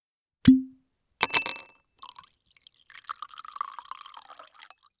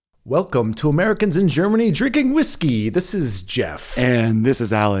Welcome to Americans in Germany Drinking Whiskey. This is Jeff. And this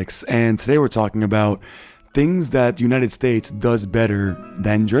is Alex. And today we're talking about things that the United States does better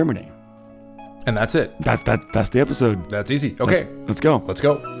than Germany. And that's it. That's the episode. That's easy. Okay. Let's go. Let's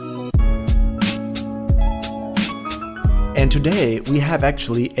go. And today we have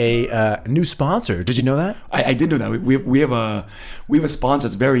actually a new sponsor. Did you know that? I did know that. We have a sponsor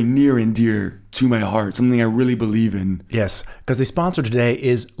that's very near and dear to my heart. Something I really believe in. Yes, because the sponsor today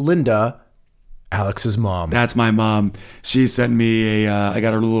is Linda, Alex's mom. That's my mom. She sent me I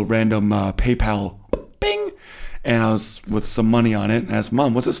got a little random PayPal bing, and I was with some money on it. And I asked,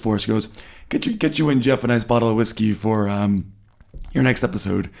 Mom, what's this for? She goes, get you and Jeff a nice bottle of whiskey for your next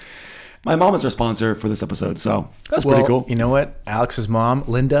episode. My mom is our sponsor for this episode, so that's pretty cool. You know what? Alex's mom,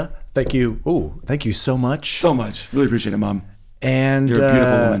 Linda, thank you. Thank you so much. So much. Really appreciate it, Mom. And you're a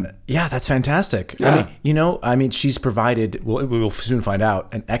beautiful woman. Yeah, that's fantastic. Yeah. I mean, she's provided, we will soon find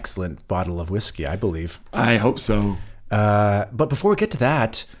out, an excellent bottle of whiskey, I believe. I hope so. But before we get to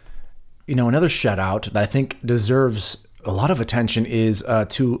that, another shout out that I think deserves a lot of attention is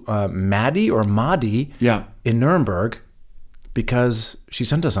to Maddie or Madi in Nuremberg. Because she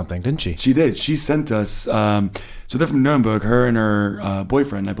sent us something, didn't she? She did. She sent us. So they're from Nuremberg, her and her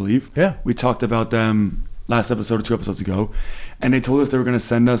boyfriend, I believe. Yeah. We talked about them last episode or 2 episodes ago. And they told us they were going to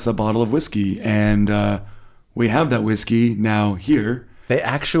send us a bottle of whiskey. And we have that whiskey now here. It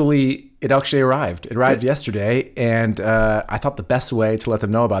actually arrived. It arrived yesterday. And I thought the best way to let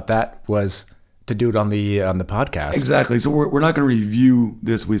them know about that was to do it on the podcast. Exactly. So we're not going to review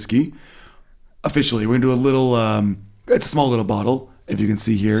this whiskey officially. We're going to do a little... it's a small little bottle, if you can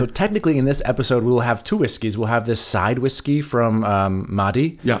see here. So technically, in this episode, we will have 2 whiskeys. We'll have this side whiskey from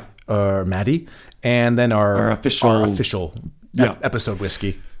Maddie, or Maddie, and then our official episode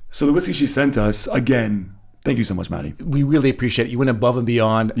whiskey. So the whiskey she sent us, again, thank you so much, Maddie. We really appreciate it. You went above and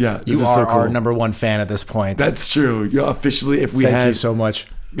beyond. Yeah, you are so cool. Our number 1 fan at this point. That's true. Yeah, officially, if we thank you so much.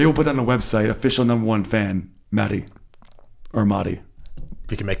 Maybe we'll put that on the website. Official number 1 fan, Maddie, or Maddie.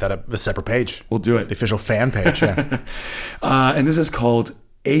 We can make that a separate page. We'll do it. The official fan page, yeah. And this is called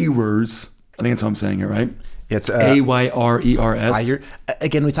Ayres. I think that's how I'm saying it, right? It's Ayres.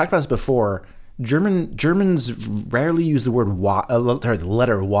 Again, we talked about this before. Germans rarely use the word Y, the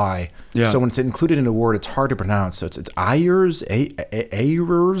letter Y. Yeah. So when it's included in a word, it's hard to pronounce. So it's Ayres,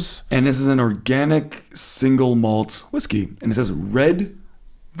 Ayres. And this is an organic single malt whiskey. And it says Red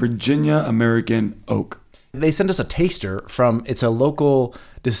Virginia American Oak. They sent us a taster it's a local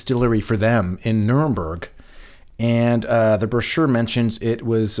distillery for them in Nuremberg. And the brochure mentions it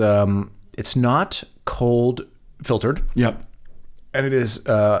was, it's not cold filtered. Yep. And it is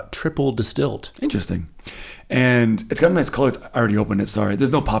triple distilled. Interesting. And it's got a nice color. I already opened it, sorry.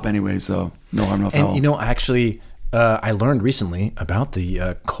 There's no pop anyway, so no harm, no foul. And actually, I learned recently about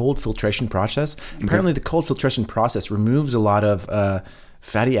the cold filtration process. Okay. Apparently the cold filtration process removes a lot of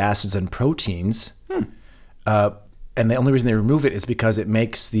fatty acids and proteins. And the only reason they remove it is because it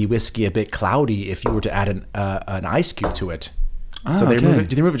makes the whiskey a bit cloudy if you were to add an ice cube to it. So they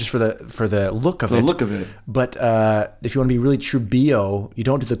remove it just for the look of it. The look of it. But if you want to be really true bio, you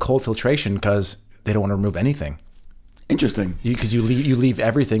don't do the cold filtration because they don't want to remove anything. Interesting. Because you leave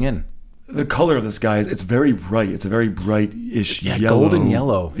everything in. The color of this guy it's very bright. It's a very bright-ish yellow. Golden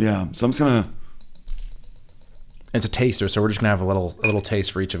yellow. Yeah. So I'm just gonna. It's a taster, so we're just gonna have a little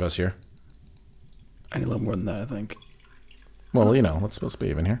taste for each of us here. I need a little more than that, I think. Well, let's supposed to be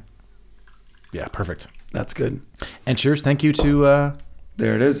even here. Yeah, perfect. That's good. And cheers. Thank you to...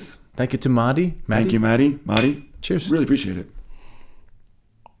 there it is. Thank you to Maddie. Thank you, Maddie. Cheers. Really appreciate it.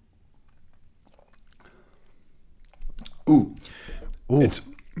 Ooh. It's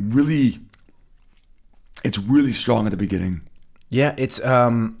really strong at the beginning. Yeah, it's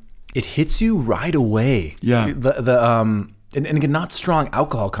it hits you right away. Yeah. And again, not strong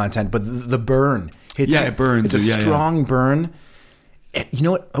alcohol content, but the burn hits. Yeah, it burns. It's a strong burn. And you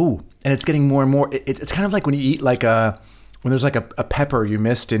know what? And it's getting more and more. It's kind of like when you eat when there's like a pepper you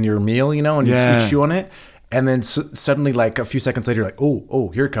missed in your meal, and you chew on it, and then suddenly like a few seconds later, you're like,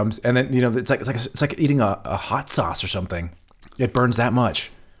 oh, here it comes, and then it's like eating a hot sauce or something. It burns that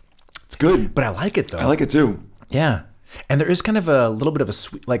much. It's good, but I like it though. I like it too. Yeah. And there is kind of a little bit of a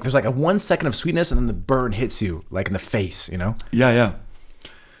sweet, there's like a 1 second of sweetness, and then the burn hits you like in the face, Yeah.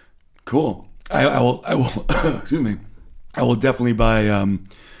 Cool. I will. Excuse me. I will definitely buy.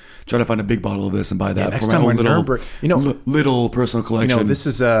 Try to find a big bottle of this and buy that next for time my we're own in Nuremberg, little personal collection. This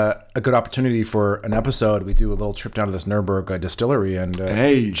is a good opportunity for an episode. We do a little trip down to this Nuremberg distillery and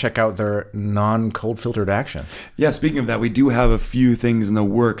check out their non-cold filtered action. Yeah, speaking of that, we do have a few things in the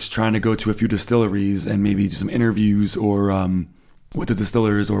works, trying to go to a few distilleries and maybe do some interviews or with the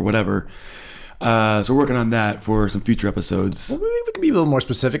distillers or whatever. So we're working on that for some future episodes. Well, we can be a little more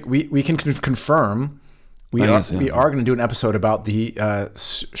specific. We can confirm we are going to do an episode about the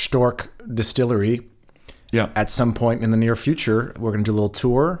Stork Distillery. Yeah. At some point in the near future, we're going to do a little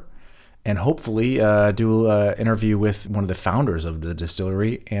tour and hopefully do an interview with one of the founders of the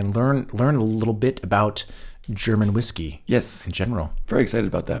distillery and learn a little bit about German whiskey. Yes. In general. Very excited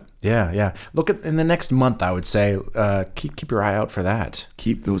about that. Yeah. Look at in the next month, I would say, keep your eye out for that.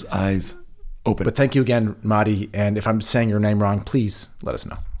 Keep those eyes open. But thank you again, Madi. And if I'm saying your name wrong, please let us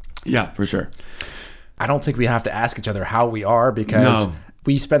know. Yeah, for sure. I don't think we have to ask each other how we are because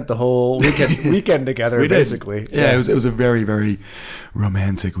we spent the whole weekend together, basically. Yeah, it was a very, very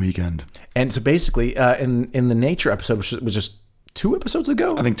romantic weekend. And so basically, in the nature episode, which was just 2 episodes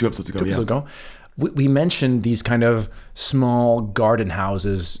ago? I think 2 episodes ago, we mentioned these kind of small garden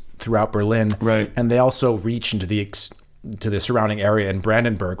houses throughout Berlin. Right. And they also reach into to the surrounding area in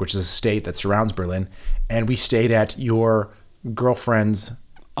Brandenburg, which is a state that surrounds Berlin. And we stayed at your girlfriend's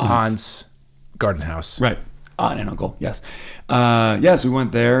aunt's garden house. Right. Aunt and uncle, yes. Yes, we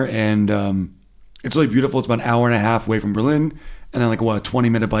went there, and it's really beautiful. It's about an hour and a half away from Berlin, and then like a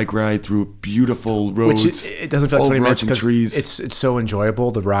 20-minute bike ride through beautiful roads. Which it doesn't feel like 20 minutes because trees. It's so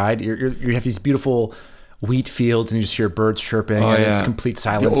enjoyable, the ride. You have these beautiful wheat fields, and you just hear birds chirping, and it's complete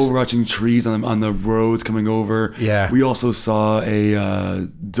silence. The overarching trees on the roads coming over. Yeah. We also saw a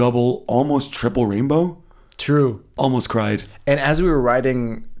double, almost triple rainbow. True. Almost cried. And as we were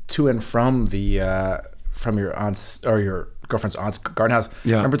riding to and from from your aunt's or your girlfriend's aunt's garden house,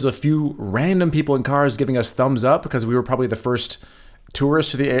 I remember there's a few random people in cars giving us thumbs up because we were probably the first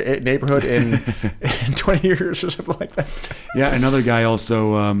tourists to the neighborhood in 20 years or something like that. Yeah, another guy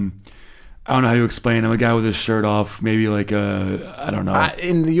also. I don't know how to explain him. A guy with his shirt off, maybe like I don't know.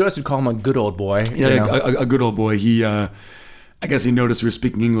 In the U.S., we'd call him a good old boy. Yeah, a good old boy. He, I guess he noticed we were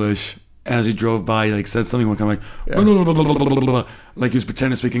speaking English. As he drove by, he said something kind of like he was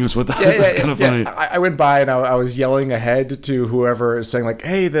pretending to speak English with us. It's kind of funny. I went by and I was yelling ahead to whoever is saying like,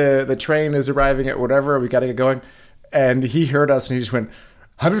 "Hey, the train is arriving at whatever. We got to get going." And he heard us and he just went,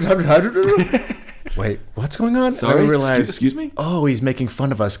 100. Wait, what's going on? Sorry, and I realized, excuse me. Oh, he's making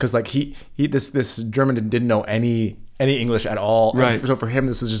fun of us because like this German didn't know any English at all. Right. So for him,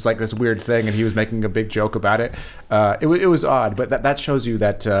 this was just like this weird thing, and he was making a big joke about it. It was odd, but that shows you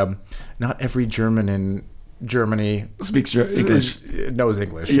that not every German in Germany speaks English. Knows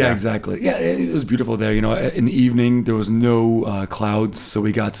English. Yeah, exactly. Yeah, it was beautiful there. In the evening there was no clouds, so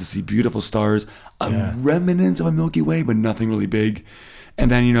we got to see beautiful stars, remnants of a Milky Way, but nothing really big. And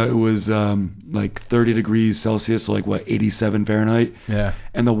then, it was like 30 degrees Celsius, so like 87 Fahrenheit. Yeah.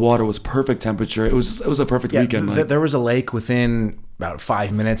 And the water was perfect temperature. It was a perfect weekend. There was a lake within about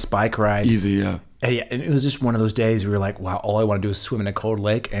 5 minutes bike ride. Easy, yeah. Yeah, and it was just one of those days we were like, wow, all I want to do is swim in a cold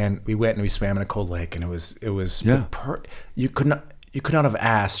lake. And we went and we swam in a cold lake, and it was you could not have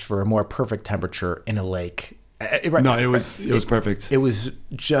asked for a more perfect temperature in a lake. No, it was perfect. It was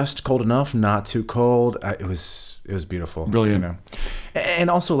just cold enough, not too cold. It was beautiful. Brilliant. And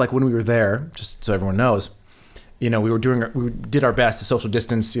also, like when we were there, just so everyone knows, we did our best to social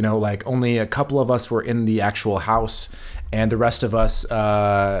distance. Like only a couple of us were in the actual house, and the rest of us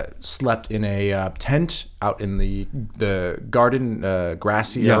slept in a tent out in the garden,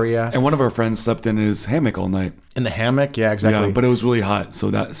 grassy area. And one of our friends slept in his hammock all night. In the hammock, yeah, exactly. Yeah, but it was really hot, so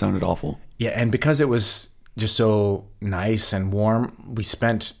that sounded awful. Yeah, and because it was just so nice and warm, we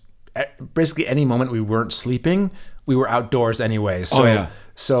spent basically any moment we weren't sleeping, we were outdoors anyway. So,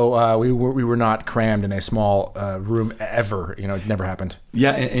 So we were not crammed in a small room ever. It never happened.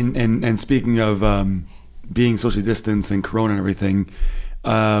 Yeah, and speaking of being socially distanced and Corona and everything,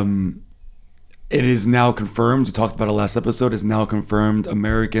 it is now confirmed. We talked about it last episode. It's now confirmed.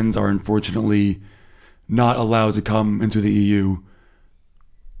 Americans are unfortunately not allowed to come into the EU.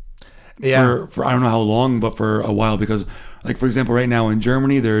 Yeah. For I don't know how long, but for a while, because like for example, right now in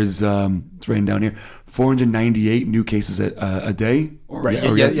Germany, there's it's written down here 498 new cases a day,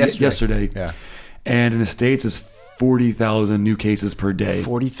 yesterday. Yeah. And in the States, it's 40,000 new cases per day.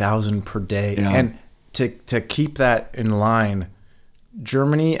 40,000 per day. Yeah. And to keep that in line,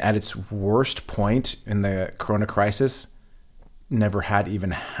 Germany at its worst point in the Corona crisis never had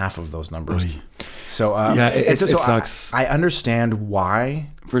even half of those numbers. Oy. So it sucks. I understand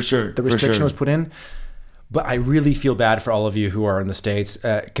why for sure the restriction was put in, but I really feel bad for all of you who are in the States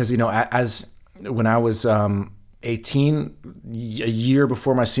because as when I was 18, a year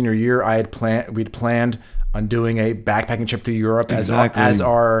before my senior year, we'd planned on doing a backpacking trip through Europe as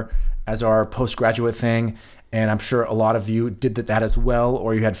our postgraduate thing. And I'm sure a lot of you did that as well,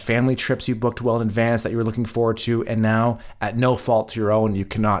 or you had family trips you booked well in advance that you were looking forward to, and now, at no fault to your own, you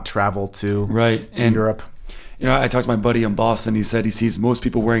cannot travel to Europe. You know, I talked to my buddy in Boston. He said he sees most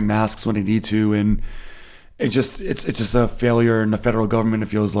people wearing masks when they need to, and it's just a failure in the federal government. It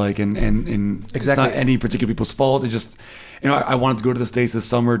feels like, and it's not any particular people's fault. It's just, you know, I wanted to go to the States this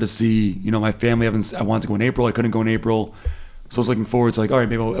summer to see, you know, my family. I wanted to go in April. I couldn't go in April. So I was looking forward to, like, all right,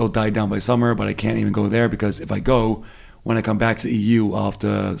 maybe it'll die down by summer, but I can't even go there because if I go, when I come back to the EU, I'll have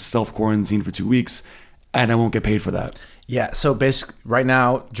to self-quarantine for 2 weeks, and I won't get paid for that. Yeah, so basically, right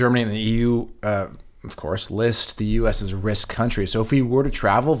now, Germany and the EU, of course, list the U.S. as a risk country. So if we were to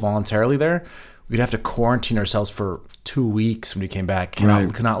travel voluntarily there, we'd have to quarantine ourselves for 2 weeks when we came back.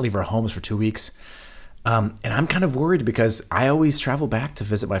 Cannot leave our homes for 2 weeks. And I'm kind of worried because I always travel back to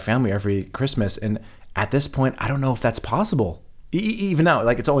visit my family every Christmas, and at this point, I don't know if that's possible. Even now,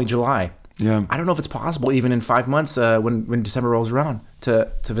 like, it's only July. Yeah, I don't know if it's possible even in 5 months when December rolls around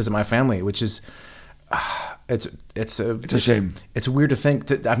to visit my family, which is it's a shame. It's weird to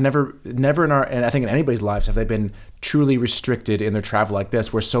think. I've never in our, and I think in anybody's lives, have they been truly restricted in their travel like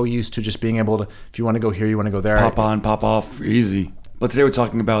this. We're so used to just being able to, if you want to go here, you want to go there. Pop on, pop off, easy. But today we're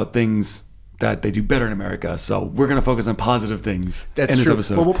talking about things that they do better in America. So we're going to focus on positive things in this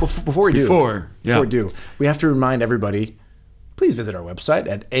episode. Well, before we do, we have to remind everybody, please visit our website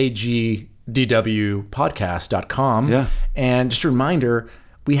at agdwpodcast.com. Yeah. And just a reminder,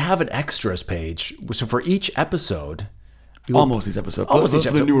 we have an extras page. So for each episode, almost each episode. For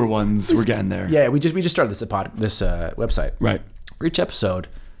the newer ones, we're getting there. Yeah, we just started this website. Right. For each episode,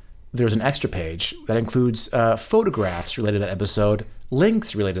 there's an extra page that includes photographs related to that episode,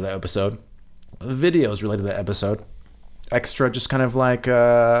 links related to that episode, videos related to that episode, extra just kind of like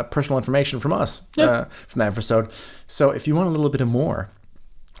personal information from us from that episode. So if you want a little bit of more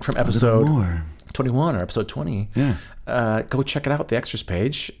from episode 21 or episode 20, go check it out, the extras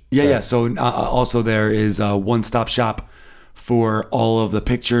page. So also there is a one-stop shop for all of the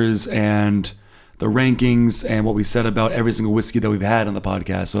pictures and the rankings and what we said about every single whiskey that we've had on the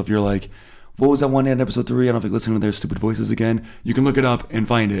podcast. So if you're like, what was that one in episode 3? I don't know if you're listening to their stupid voices again. You can look it up and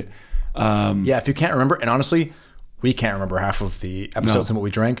find it. If you can't remember, and honestly, we can't remember half of the episodes and what we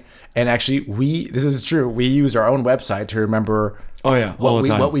drank. And actually, this is true. We use our own website to remember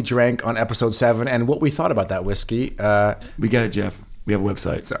what we drank on episode 7 and what we thought about that whiskey. We get it, Jeff. We have a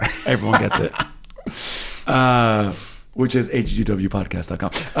website. Sorry. Everyone gets it. Which is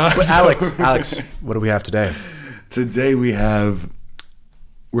agdwpodcast.com. But Alex, what do we have today? Today we have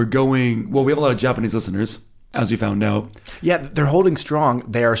a lot of Japanese listeners, as we found out. Yeah, they're holding strong.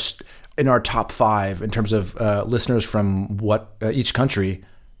 They are in our top 5 in terms of listeners from each country.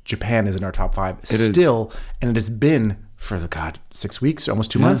 Japan is in our top 5 still, and it has been for 6 weeks,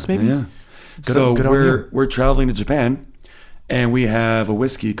 almost 2 months, maybe. Yeah. We're traveling to Japan, and we have a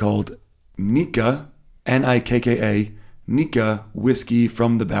whiskey called Nikka, Nikka, Nikka whiskey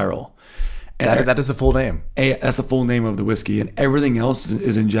from the barrel. And that is the full name. That's the full name of the whiskey, and everything else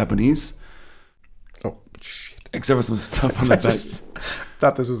is in Japanese. Oh shit! Except for some stuff on the back.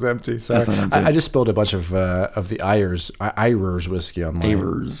 Thought this was empty. Sorry, that's not empty. I just spilled a bunch of the Ayers whiskey on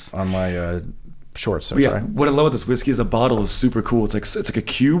my shorts. So sorry. What I love about this whiskey is the bottle is super cool. It's like a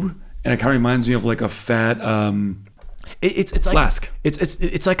cube, and it kind of reminds me of like a fat. It's flask. Like,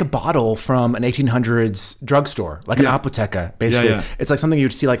 it's like a bottle from an 1800s drugstore, like an apotheca, basically. Yeah. It's like something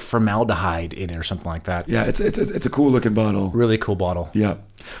you'd see like formaldehyde in it or something like that. Yeah, it's a cool looking bottle. Really cool bottle. Yeah.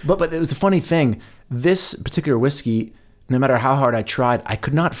 But it was a funny thing. This particular whiskey, no matter how hard I tried, I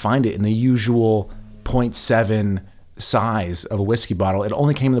could not find it in the usual 0.7 size of a whiskey bottle. It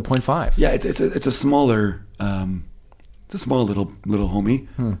only came in the 0.5. Yeah, it's a smaller, it's a small little homie,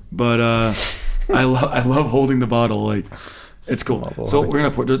 but. I love holding the bottle. Like, it's cool. So we're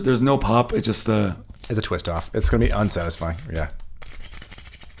gonna pour. There's no pop. It's just it's a twist off. It's gonna be unsatisfying. Yeah.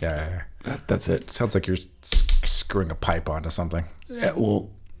 That's it. Sounds like you're screwing a pipe onto something. Yeah.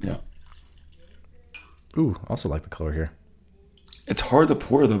 Well. Yeah. Ooh. Also like the color here. It's hard to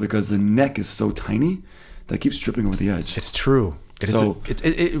pour though because the neck is so tiny that it keeps dripping over the edge. It's true.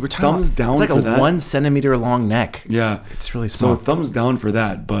 We're thumbs down. It's like for that. 1 centimeter long neck. Yeah. It's really small. So thumbs down for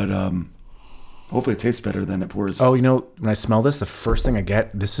that, but hopefully it tastes better than it pours. Oh, when I smell this, the first thing I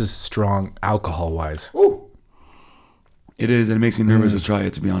get, this is strong alcohol-wise. Ooh. It is, and it makes me nervous to try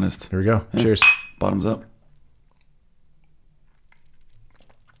it, to be honest. Here we go. Yeah. Cheers. Bottoms up.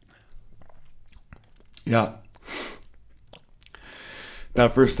 Yeah.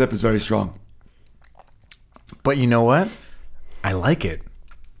 That first sip is very strong. But you know what? I like it.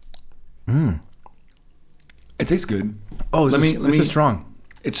 It tastes good. Oh, this is strong.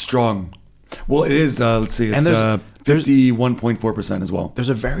 It's strong. Well, it is. Let's see. It's And there's 51.4% as well. There's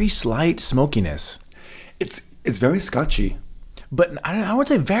a very slight smokiness. It's very scotchy. But I wouldn't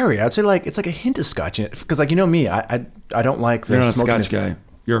say very. I'd say like it's like a hint of scotch in it. Because like, you know me, I don't like the You're not a smokiness. scotch guy.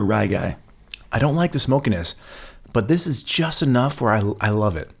 You're a rye guy. I don't like the smokiness. But this is just enough where I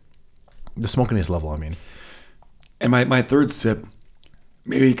love it. The smokiness level, I mean. And my third sip,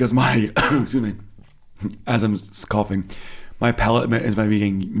 maybe because my excuse me, as I'm coughing, my palate is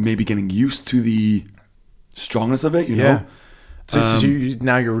maybe getting used to the strongness of it. You know. So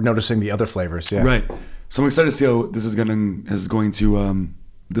now you're noticing the other flavors. Yeah. Right. So I'm excited to see how this is going to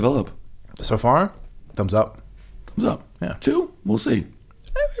develop. So far, thumbs up. Thumbs up. Yeah. 2. We'll see.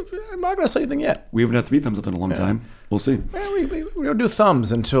 I'm not going to say anything yet. We haven't had 3 thumbs up in a long time. We'll see. We don't do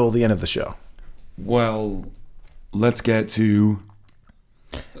thumbs until the end of the show. Well, let's get to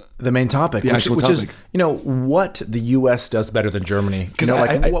the main topic, the actual topic. Is, you know, what the U.S. does better than Germany. You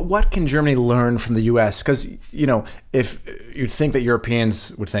know, what can Germany learn from the U.S.? Because, you know, if you'd think that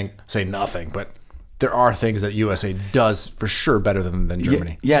Europeans would say nothing, but there are things that USA does for sure better than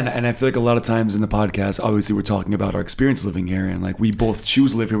Germany. Yeah, and I feel like a lot of times in the podcast, obviously we're talking about our experience living here, and like we both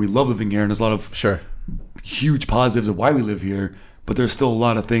choose to live here, we love living here, and there's a lot of huge positives of why we live here, but there's still a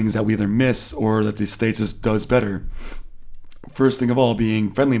lot of things that we either miss or that the States just does better. First thing of all being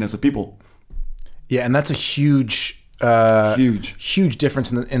friendliness of people. Yeah, and that's a huge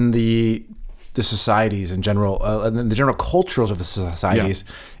difference in the societies in general, and the general cultures of the societies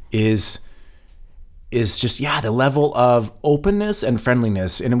is just the level of openness and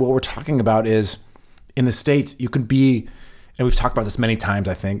friendliness. And what we're talking about is in the States, you could be, and we've talked about this many times,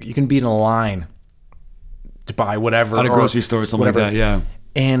 I think, you can be in a line to buy whatever at a grocery store or something like that, yeah.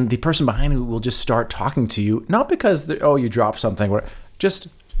 And the person behind you will just start talking to you, not because you dropped something, or just,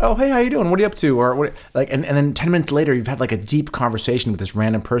 oh, hey, how you doing? What are you up to? Or what, like, and then 10 minutes later, you've had like a deep conversation with this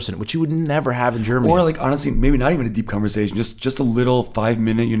random person, which you would never have in Germany. Or like, honestly, maybe not even a deep conversation, just a little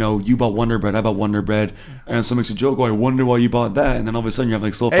 5-minute, you know, you bought Wonder Bread, I bought Wonder Bread, and someone makes a joke, I wonder why you bought that, and then all of a sudden you have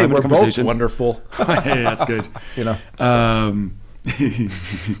like this little 5-minute conversation. Both wonderful. Hey, that's good. You know.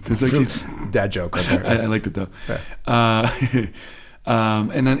 That's actually dad joke right there. I liked it though. Yeah.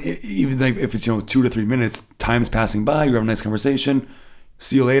 And then even like if it's 2 to 3 minutes, time's passing by, you have a nice conversation.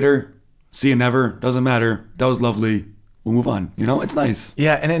 See you later. See you never. Doesn't matter. That was lovely. We'll move on. You know, it's nice.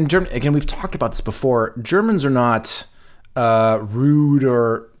 Yeah, and in Germany, again, we've talked about this before. Germans are not rude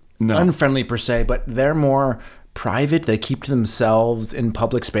or unfriendly per se, but they're more private. They keep to themselves in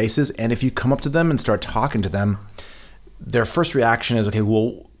public spaces. And if you come up to them and start talking to them, their first reaction is, okay,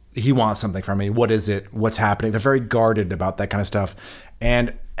 well, he wants something from me. What is it? What's happening? They're very guarded about that kind of stuff.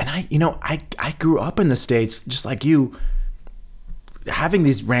 And I grew up in the States just like you, having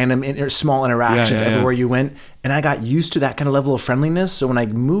these random small interactions everywhere you went, and I got used to that kind of level of friendliness. So when I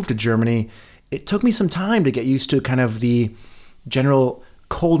moved to Germany, it took me some time to get used to kind of the general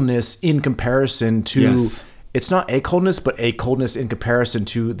coldness in comparison to it's not a coldness, but a coldness in comparison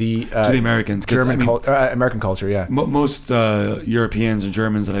to the Americans, American culture. Yeah, most Europeans and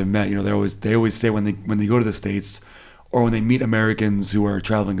Germans that I've met, they always say when they go to the States or when they meet Americans who are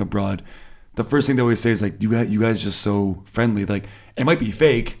traveling abroad, the first thing they always say is like, you guys just so friendly. Like, it might be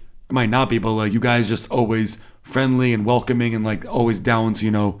fake, it might not be, but like you guys just always friendly and welcoming and like always down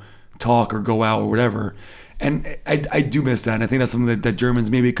to talk or go out or whatever. And I do miss that, and I think that's something that Germans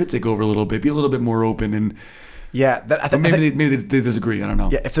maybe could take over a little bit, be a little bit more open, and maybe they disagree. I don't know.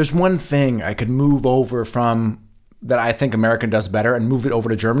 Yeah, if there's one thing I could move over from that I think American does better and move it over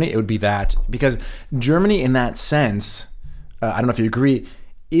to Germany, it would be that, because Germany, in that sense, I don't know if you agree,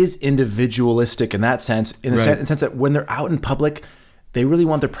 is individualistic in that sense, in the sense that when they're out in public, they really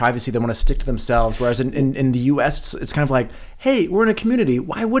want their privacy. They want to stick to themselves. Whereas in the U.S., it's kind of like, hey, we're in a community.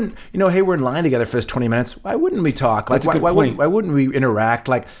 Why wouldn't, hey, we're in line together for this 20 minutes. Why wouldn't we talk? Like, why wouldn't we interact?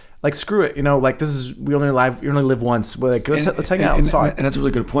 Like screw it. Like this is, we only live once. We're like, let's hang out. Let's talk. And that's a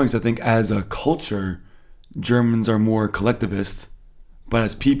really good point. Because I think as a culture, Germans are more collectivist, but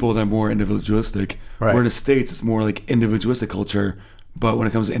as people, they're more individualistic. Right. Where in the States, it's more like individualistic culture. But when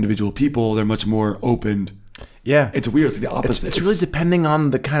it comes to individual people, they're much more open. Yeah, it's weird. It's the opposite. It's really depending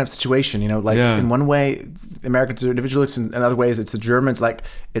on the kind of situation, in one way, Americans are individualists, and in other ways, it's the Germans. Like,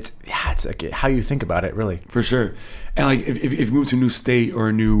 it's like how you think about it, really. For sure. And like, if you move to a new state or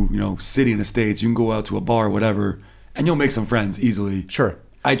a new, city in the States, you can go out to a bar or whatever, and you'll make some friends easily. Sure.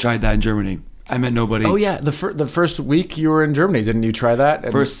 I tried that in Germany. I met nobody. Oh yeah, the first week you were in Germany, didn't you try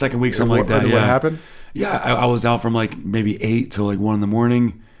that? First, second week, something like that. What happened? Yeah, I was out from like maybe 8 till like 1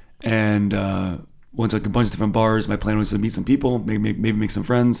 a.m, and went to like a bunch of different bars. My plan was to meet some people, maybe make some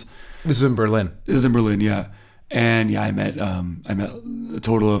friends. This is in Berlin. Yeah. And yeah, I met a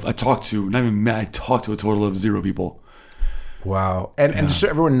total of I talked to a total of 0 people. Wow. And just so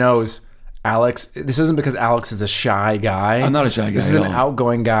everyone knows, Alex, this isn't because Alex is a shy guy. I'm not a shy guy. This is an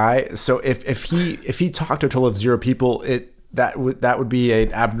outgoing guy. So if he talked to a total of 0 people, that would be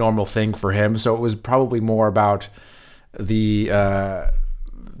an abnormal thing for him. So it was probably more about the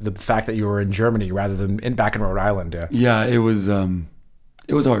fact that you were in Germany rather than back in Rhode Island. Yeah. Yeah, it was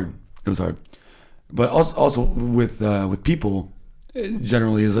hard. It was hard. But also with people,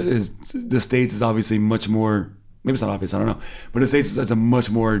 generally is the States is obviously much more. Maybe it's not obvious. I don't know. But the States is a much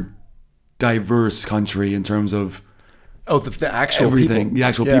more diverse country in terms of the actual everything. people. The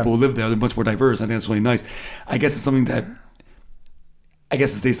actual people who live there, they're much more diverse. I think that's really nice. I guess it's something that the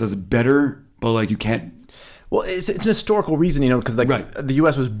States does better, but like you can't. Well, it's an historical reason, because the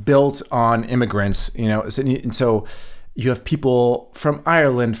U.S. was built on immigrants, and so you have people from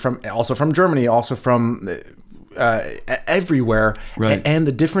Ireland, also from Germany, also from everywhere, right? And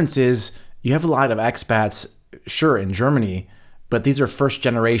the difference is you have a lot of expats, sure, in Germany, but these are first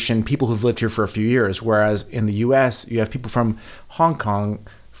generation people who've lived here for a few years, whereas in the U.S. you have people from Hong Kong,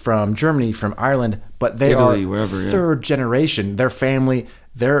 from Germany, from Ireland, but they Italy, are wherever, third generation. Their family,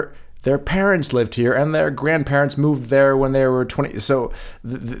 their parents lived here, and their grandparents moved there when they were 20. So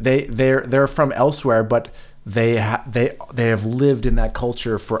they're from elsewhere, but they have lived in that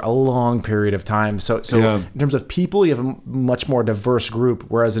culture for a long period of time. So in terms of people, you have a much more diverse group.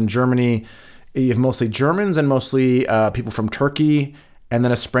 Whereas in Germany, you have mostly Germans and mostly people from Turkey, and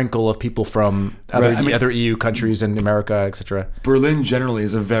then a sprinkle of people from other EU countries and America, etc. Berlin generally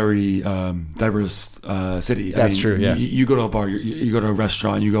is a very diverse city. That's true. Yeah, you go to a bar, you go to a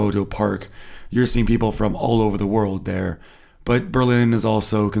restaurant, you go to a park, you're seeing people from all over the world there. But Berlin is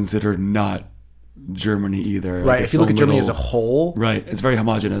also considered not Germany either. Right. If you look at Germany as a whole, right, it's very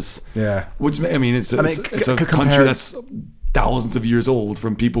homogenous. Yeah. Which it's a country that's thousands of years old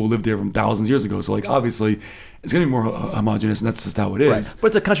from people who lived there from thousands of years ago. So like obviously it's going to be more homogenous, and that's just how it is. Right. But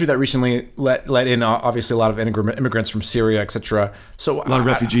it's a country that recently let in obviously a lot of immigrants from Syria, etc. So a lot of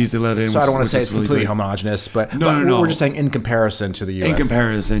refugees they let in. So I don't want to say it's really completely homogenous, but no. We're just saying in comparison to the U.S. In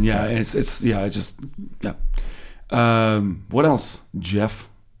comparison, yeah. What else, Jeff?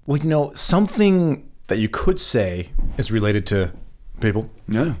 Well, something that you could say is related to people.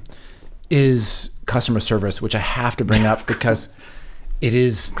 Yeah. Is customer service, which I have to bring up because it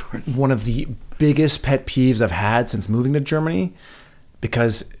is one of the biggest pet peeves I've had since moving to Germany.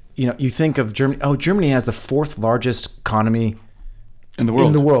 Because you think of Germany. Oh, Germany has the 4th largest economy in the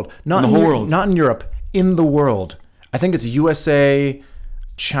world. Not in the whole world. Not in Europe. In the world. I think it's USA,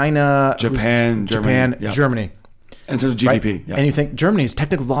 China, Japan, Germany. In terms of GDP, right? yeah. And you think Germany is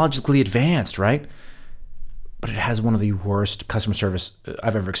technologically advanced, right? But it has one of the worst customer service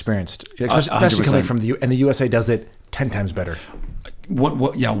I've ever experienced, especially coming from and the USA does it 10 times better.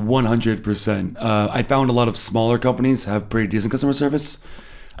 What? Yeah, 100%. I found a lot of smaller companies have pretty decent customer service.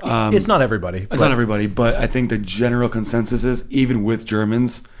 It's not everybody. It's not everybody, but I think the general consensus is, even with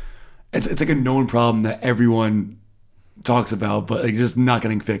Germans, it's like a known problem that everyone talks about, but like just not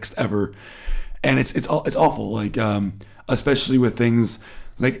getting fixed ever. And it's awful. Like especially with things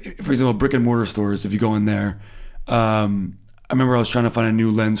like, for example, brick and mortar stores. If you go in there, I remember I was trying to find a new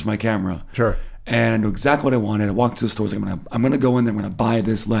lens for my camera. Sure. And I knew exactly what I wanted. I walked to the store. I was like, I'm gonna go in there. I'm gonna buy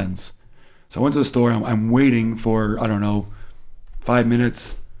this lens. So I went to the store. I'm waiting for 5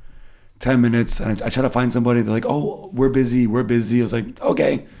 minutes, 10 minutes, and I try to find somebody. They're like, "Oh, we're busy. I was like,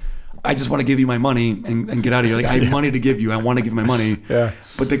 "Okay, I just want to give you my money and get out of here. Like, I have money to give you. I want to give you my money." Yeah.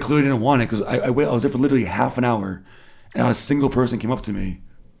 But they clearly didn't want it because I was there for literally half an hour, and not a single person came up to me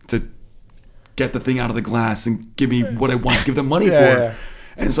to get the thing out of the glass and give me what I want to give them money for. Yeah.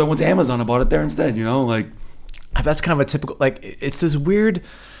 And so I went to Amazon and bought it there instead. Like that's kind of a typical, like, it's this weird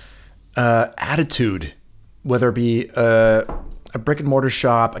attitude, whether it be a brick and mortar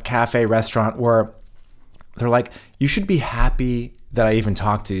shop, a cafe, restaurant, where they're like, you should be happy that I even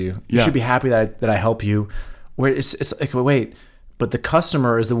talk to you. You should be happy that I help you. Where it's like, wait, but the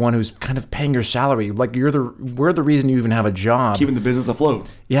customer is the one who's kind of paying your salary. Like, we're the reason you even have a job, keeping the business afloat.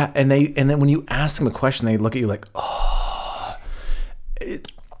 Yeah, and then when you ask them a question, they look at you like, oh,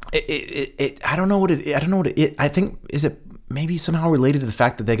 I don't know what it. I don't know what it. I think, is it maybe somehow related to the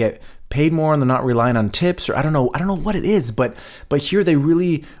fact that they get paid more and they're not relying on tips, or I don't know what it is, but here they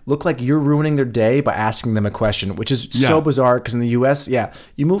really look like you're ruining their day by asking them a question, which is so bizarre, because in the US,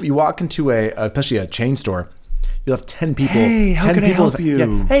 you walk into especially a chain store, you'll have 10 people. Hey, how 10 can I people help you?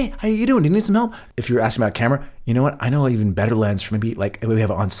 Yeah, hey, how you doing? Do you need some help? If you're asking about a camera, you know what? I know an even better lens for maybe like we have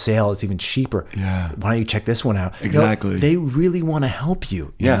it on sale. It's even cheaper. Yeah. Why don't you check this one out? Exactly. They really want to help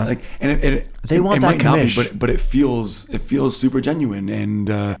you. You know? Like, and They want it that might not be, commish. but it feels super genuine,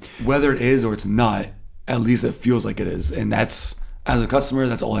 and whether it is or it's not, at least it feels like it is, and that's, as a customer,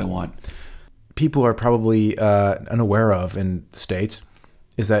 that's all I want. People are probably unaware of in the States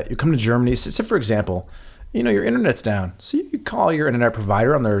is that you come to Germany. So for example, your internet's down, so you call your internet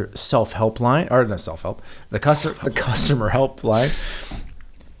provider on their self-help line, or not self-help, the customer help line.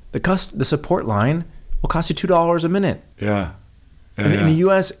 The support line will cost you $2 a minute. Yeah. In the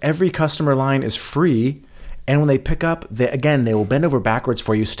U.S., every customer line is free, and when they pick up, they will bend over backwards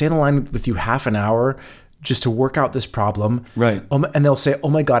for you, stay in the line with you half an hour just to work out this problem. Right. And they'll say, "Oh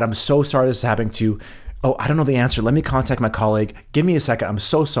my God, I'm so sorry this is happening to you. Oh, I don't know the answer. Let me contact my colleague. Give me a second. I'm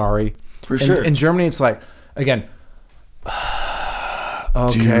so sorry." For sure. In Germany, it's like, again,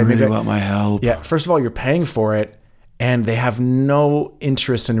 okay, do you really want my help? Yeah. First of all, you're paying for it, and they have no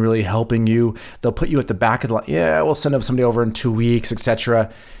interest in really helping you. They'll put you at the back of the line. Yeah, we'll send somebody over in 2 weeks,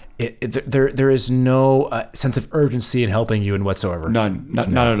 etc. There is no sense of urgency in helping you in whatsoever. None.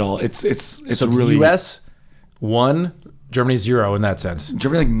 Not at all. It's So really the U.S. 1, Germany 0 in that sense.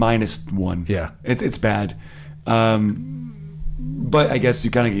 Germany like -1. Yeah. It's bad. But I guess you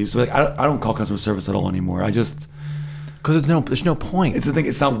kind of get used to it. Like, I don't call customer service at all anymore. I just, Because there's no point. it's the thing.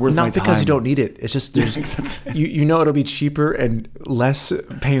 It's not worth my Not time. because you don't need it. It's just there's you know it'll be cheaper and less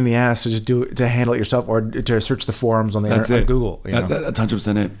pain in the ass to just to handle it yourself or to search the forums on the That's internet, it. on Google. That's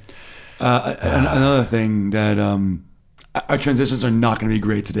 100% it. Another thing that our transitions are not going to be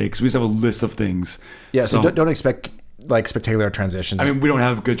great today because we just have a list of things. Yeah, so don't expect like spectacular transitions. I mean, we don't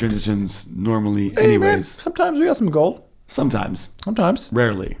have good transitions normally, Hey, man, anyways. sometimes we got some gold. Sometimes,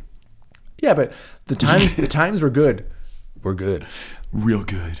 rarely, Yeah, but the times were good. We're good. real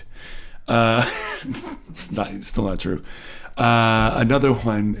good. It's still not true. Another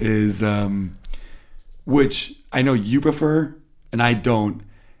one is, which I know you prefer and I don't,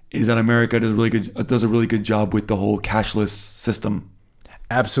 is that America does a really good job with the whole cashless system.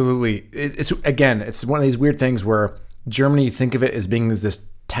 Absolutely. It's one of these weird things where Germany, you think of it as being this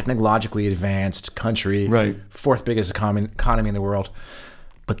technologically advanced country, Right. fourth biggest economy in the world,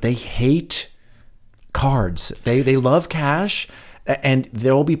 but they hate cards. They love cash, and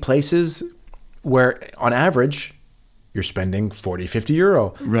there will be places where, on average, you're spending 40, 50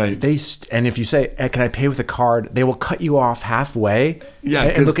 euro. Right. And if you say, hey, can I pay with a card? They will cut you off halfway Yeah,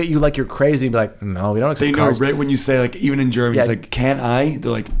 and 'cause look at you like you're crazy and be like, no, we don't accept They know cards. right when you say, like, even in German, Yeah. it's like, can I?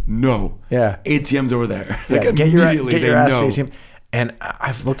 They're like, no. Yeah. ATM's over there. Like, Yeah, get your immediately ass they to know. ATM. And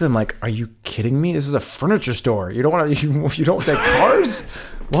I've looked at them like, are you kidding me? This is a furniture store. You don't want to. You don't take cars.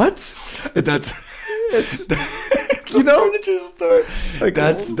 What? That's It's it's You a know? furniture store. Like,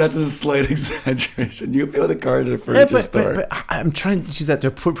 That's a slight exaggeration. You can pay with a card at a yeah, furniture store. but I'm trying to use that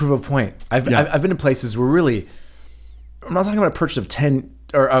to prove a point. I've been to places where really, I'm not talking about a purchase of 10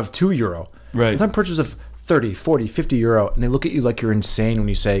 or of €2. Right. I'm talking purchase of 30, 40, 50 euro, and they look at you like you're insane when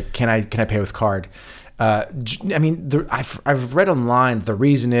you say, "Can I pay with card?" I mean, I've read online the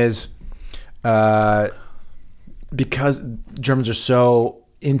reason is because Germans are so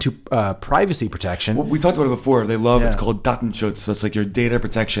into privacy protection. Well, we talked about it before. They love it's Yeah. called Datenschutz. So it's like your data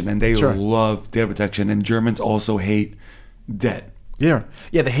protection, and they Sure. love data protection. And Germans also hate debt. Yeah,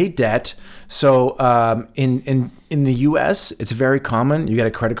 they hate debt. So in the U.S., it's very common. You get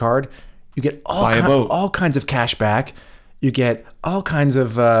a credit card, you get Buy a boat. all kinds of cash back. You get all kinds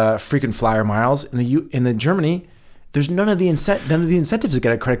of frequent flyer miles. In the Germany, there's none of the incentives to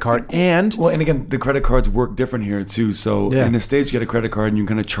get a credit card. And Well, and again, the credit cards work different here too. So Yeah. in the States, you get a credit card and you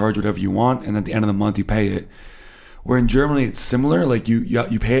kind of charge whatever you want, and at the end of the month, you pay it. Where in Germany, it's similar. Like you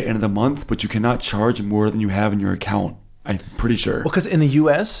pay at the end of the month, but you cannot charge more than you have in your account. I'm pretty sure. because in the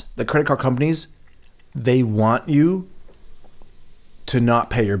U.S., the credit card companies, they want you to not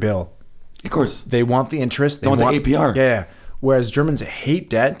pay your bill. Of course. They want the interest. They want the APR. Yeah. Whereas Germans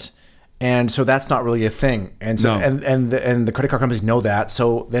hate debt, and so that's not really a thing. And so No. and the credit card companies know that,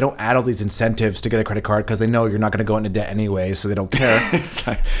 so they don't add all these incentives to get a credit card because they know you're not going to go into debt anyway, so they don't care. It's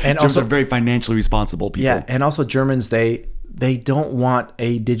like, And Germans also- are very financially responsible people. Yeah, and also Germans they don't want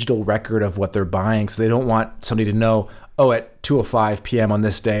a digital record of what they're buying, so they don't want somebody to know. Oh, at 2:05 p.m. on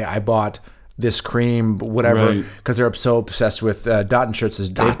this day, I bought this cream, whatever, Right. because they're so obsessed with Datenschutz's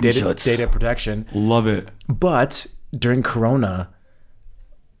Datenschutz. data protection. Love it. But during Corona,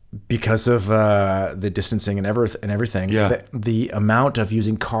 because of the distancing and everything, Yeah. the amount of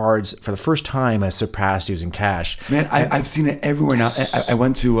using cards for the first time has surpassed using cash. Man, I've seen it everywhere now. I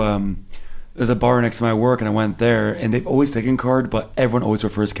went to there's a bar next to my work, and I went there, and they've always taken card, but everyone always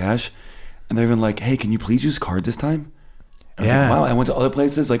prefers cash. And they're even like, hey, can you please use card this time? I was like, wow. I went to other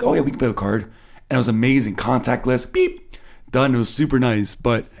places, like, oh yeah, we can pay with card. And it was amazing. Contactless, beep, done. It was super nice.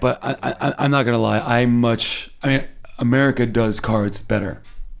 But I'm not going to lie. America does cards better.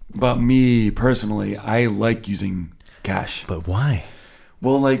 But me, personally, I like using cash. But why?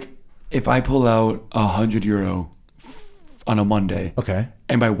 Well, like, if I pull out €100 on a Monday, Okay.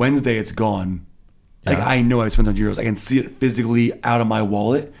 and by Wednesday it's gone, like, I know I've spent €100. I can see it physically out of my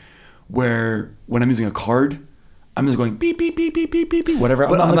wallet, where when I'm using a card, I'm just going beep, beep, beep, beep, beep, beep, beep, whatever.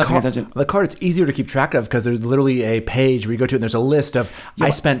 But I'm on not paying attention. the card, it's easier to keep track of because there's literally a page where you go to it and there's a list of,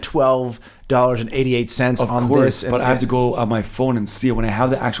 I spent $12.88 on this. But I have to go on my phone and see it when I have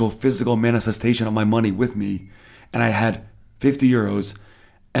the actual physical manifestation of my money with me. And I had €50,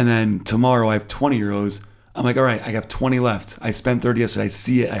 and then tomorrow I have €20. I'm like, all right, I have 20 left. I spent 30 yesterday. I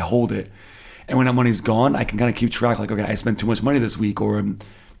see it. I hold it. And when that money's gone, I can kind of keep track. Like, okay, I spent too much money this week, or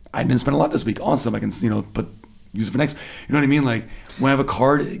I didn't spend a lot this week. Awesome. I can, use it for next. You know what I mean? Like, when I have a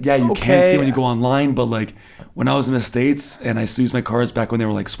card, yeah, you can see when you go online. But like, when I was in the States and I still used my cards back when they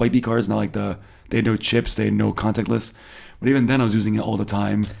were like swipey cards, not like they had no chips, they had no contactless. But even then, I was using it all the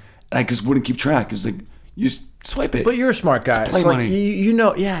time, and I just wouldn't keep track. It's like, you just swipe it. But you're a smart guy. It's plain money. But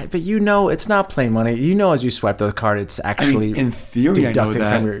it's not plain money. You know, as you swipe the card, it's actually in theory, I know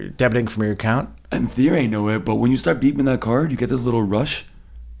that. Debiting from your account. In theory, I know it. But when you start beeping that card, you get this little rush.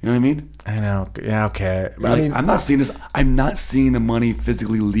 You know what I mean? I know. Yeah, okay. I'm not seeing this. I'm not seeing the money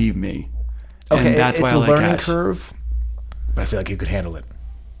physically leave me. Okay, and that's it's why I a like learning cash. curve, but I feel like you could handle it.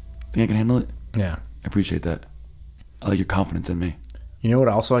 Think I can handle it? Yeah. I appreciate that. I like your confidence in me. You know what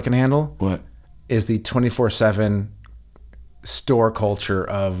also I can handle? What? Is the 24/7 store culture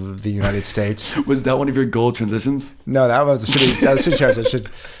of the United States. Was that one of your goal transitions? No, that was shitty.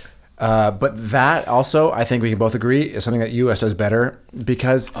 But that also, I think we can both agree, is something that U.S. does better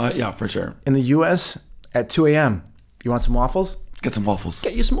because yeah, for sure. in the U.S. at 2 a.m., you want some waffles? Get some waffles.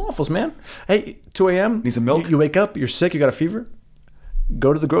 Get you some waffles, man. Hey, 2 a.m. Need some milk? You wake up, you're sick, you got a fever.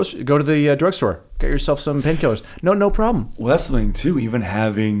 Go to the drugstore. Get yourself some painkillers. No problem. Well, that's something too. Even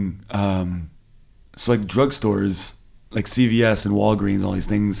having so like drugstores like CVS and Walgreens, all these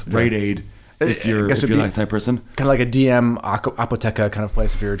things, Rite Aid. If you're that type of person, kind of like a DM Apotheca kind of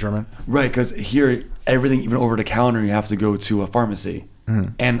place if you're a German, right? Because here everything, even over the counter, you have to go to a pharmacy,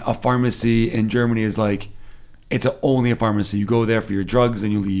 and a pharmacy in Germany is like it's only a pharmacy. You go there for your drugs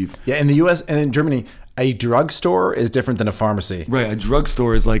and you leave. Yeah, in the U.S. and in Germany, a drugstore is different than a pharmacy. Right, a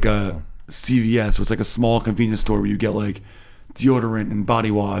drugstore is like a CVS, so it's like a small convenience store where you get like deodorant and body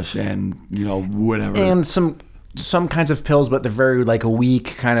wash and whatever, and some kinds of pills, but they're very like a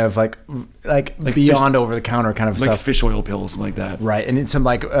weak kind of like beyond over the counter kind of like stuff. Fish oil pills, something like that. Right, and it's some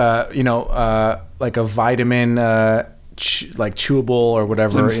like like a vitamin like chewable or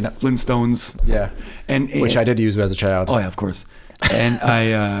whatever. Flintstones. Yeah, and which I did use as a child. Oh yeah, of course. And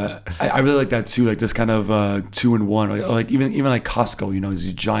I really like that too, like this kind of 2-in-1, like even like Costco,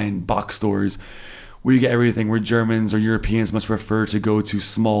 these giant box stores where you get everything, where Germans or Europeans must prefer to go to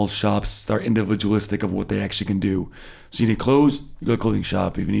small shops that are individualistic of what they actually can do. So you need clothes, you go to the clothing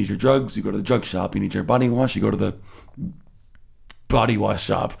shop. If you need your drugs, you go to the drug shop. You need your body wash, you go to the body wash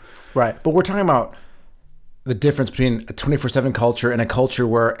shop. Right, but we're talking about the difference between a 24/7 culture and a culture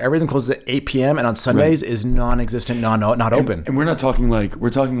where everything closes at 8 p.m. and on Sundays is non-existent, not open. And we're talking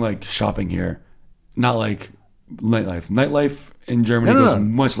like shopping here, not like nightlife. Nightlife in Germany goes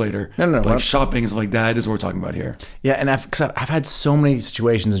much later. No. Like shopping and stuff like that is what we're talking about here. Yeah, and I've had so many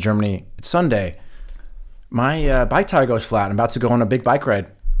situations in Germany. It's Sunday. My bike tire goes flat. I'm about to go on a big bike ride.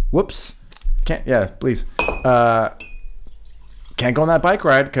 Whoops. Can't. Yeah, please. Can't go on that bike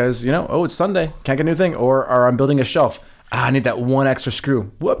ride because, it's Sunday. Can't get a new thing. Or I'm building a shelf. I need that one extra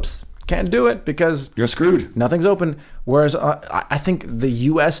screw. Whoops. Can't do it because you're screwed. Nothing's open. Whereas I think the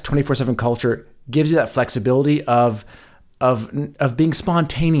U.S. 24/7 culture gives you that flexibility of being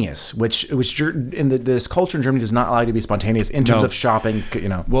spontaneous, which in this culture in Germany does not allow you to be spontaneous in terms of shopping.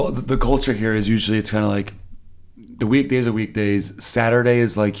 Well, the culture here is usually it's kind of like the weekdays are weekdays. Saturday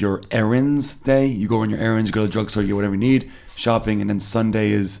is like your errands day. You go on your errands, you go to the drugstore, you get whatever you need, shopping, and then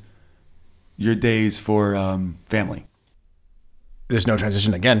Sunday is your days for family. There's no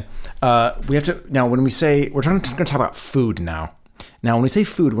transition again. We have to now. When we say we're going to talk about food now. Now, when we say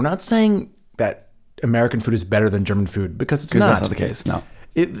food, we're not saying that American food is better than German food because it's not. That's not the case. No.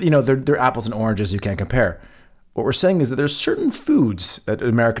 They're apples and oranges. You can't compare. What we're saying is that there's certain foods that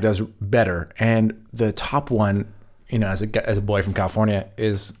America does better, and the top one, as a boy from California,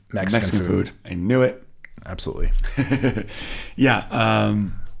 is Mexican food. I knew it. Absolutely. Yeah.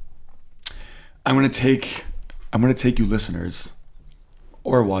 I'm gonna take you listeners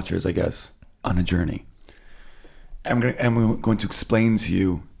or watchers, I guess, on a journey. I'm going to explain to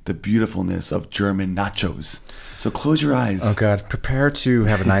you the beautifulness of German nachos. So close your eyes. Oh God, prepare to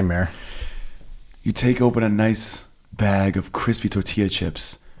have a nightmare. You take open a nice bag of crispy tortilla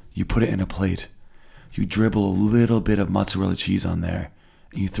chips. You put it in a plate. You dribble a little bit of mozzarella cheese on there,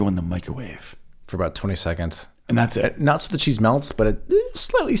 and you throw in the microwave. For about 20 seconds. And that's it. Not so the cheese melts, but it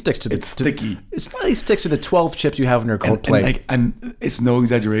slightly sticks to the... It's sticky. It slightly sticks to the 12 chips you have in your cold plate. And it's no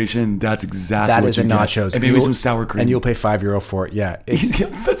exaggeration. That's exactly That what is you a get. nachos. And maybe some sour cream. And you'll pay €5 for it. Yeah. That's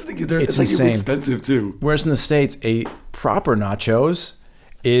the thing. It's like insane. expensive too. Whereas in the States, a proper nachos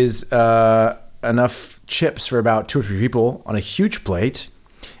is enough chips for about 2 or 3 people on a huge plate.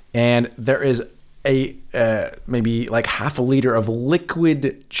 And there is a maybe like half a liter of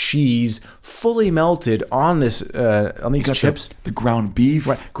liquid cheese fully melted on this on these chips. The ground beef,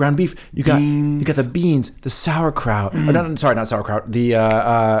 right? Ground beef. You got the beans, the sauerkraut. Or not sauerkraut. The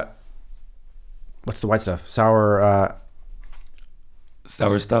what's the white stuff? Sour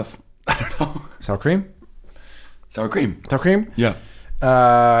stuff. I don't know. Sour cream. Sour cream. Sour cream. Yeah.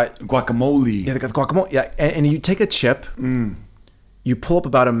 Guacamole. Yeah, they got the guacamole. Yeah, and you take a chip. You pull up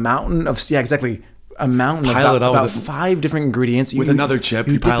about a mountain of a mountain pile of about 5 different ingredients. With another chip,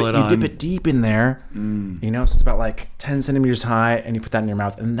 you pile it on. You dip it deep in there. You know, so it's about like 10 centimeters high, and you put that in your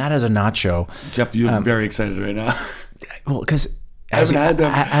mouth, and that is a nacho. Jeff, you look very excited right now. Well, because I haven't had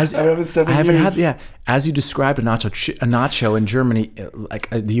them. I haven't 7 years. As you described a nacho in Germany, like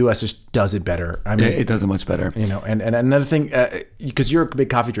the U.S. just does it better. I mean, it does it much better. You know, and another thing, because you're a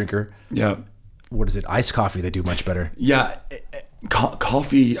big coffee drinker. Yeah. What is it? Iced coffee. They do much better. Yeah.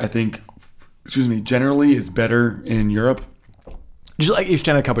 Coffee, I think, generally is better in Europe. Just like you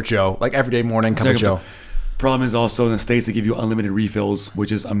stand a cup of Joe, like everyday morning cup of Joe. Problem is also in the States they give you unlimited refills,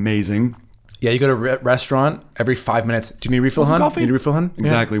 which is amazing. Yeah, you go to a restaurant every 5 minutes. Do you need a refill, hon? Coffee? You need a refill, hon?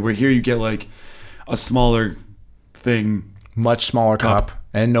 Exactly. Yeah. Where here you get like a smaller thing. Much smaller cup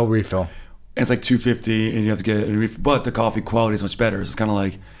and no refill. And it's like $2.50 and you have to get a refill. But the coffee quality is much better. So it's kind of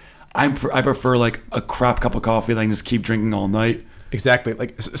like, I prefer like a crap cup of coffee that I can just keep drinking all night. Exactly.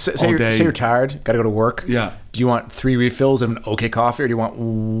 Like say you're tired, got to go to work. Yeah. Do you want 3 refills of an okay coffee, or do you want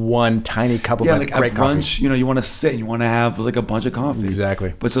one tiny cup of like great at brunch, coffee? you know, you want to sit and you want to have like a bunch of coffee.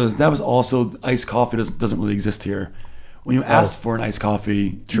 Exactly. But so that was also, iced coffee doesn't really exist here. When you ask for an iced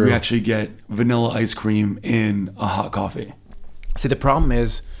coffee, you actually get vanilla ice cream in a hot coffee. See, the problem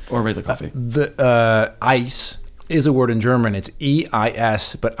is... Or regular coffee. The ice is a word in German. It's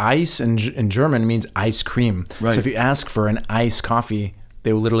E-I-S, but ice in German means ice cream. Right. So if you ask for an iced coffee,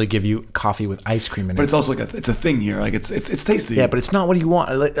 they will literally give you coffee with ice cream in it. But it's also like it's a thing here. Like it's tasty. Yeah, but it's not what you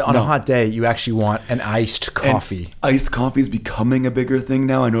want. Like, on a hot day, you actually want an iced coffee. And iced coffee is becoming a bigger thing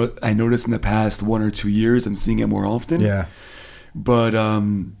now. I noticed in the past 1 or 2 years, I'm seeing it more often. Yeah. But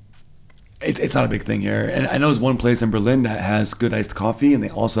it's not a big thing here. And I know there's one place in Berlin that has good iced coffee, and they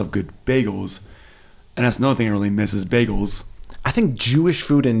also have good bagels. And that's another thing I really miss is bagels. I think Jewish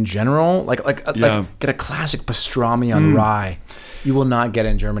food in general, like get a classic pastrami on rye. You will not get it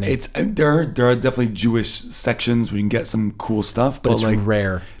in Germany. There are definitely Jewish sections where you can get some cool stuff, but it's like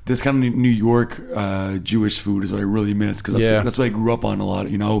rare. This kind of New York Jewish food is what I really miss, because that's what I grew up on a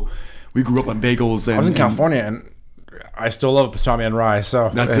lot. You know, we grew up on bagels. And, I was in California, and I still love pastrami and rye. So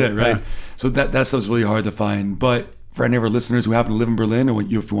that's it, right? Yeah. So that stuff's really hard to find. But for any of our listeners who happen to live in Berlin, or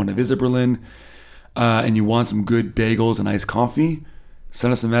if you want to visit Berlin, and you want some good bagels and iced coffee,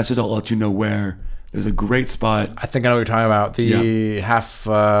 send us a message. I'll let you know where. There's a great spot. I think I know what you're talking about. The half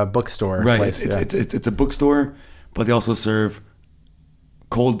bookstore place. It's a bookstore, but they also serve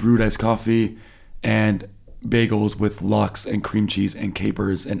cold brewed iced coffee and bagels with lox and cream cheese and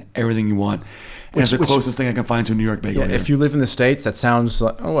capers and everything you want. And it's the closest thing I can find to a New York bagel. Yeah, if you live in the States, that sounds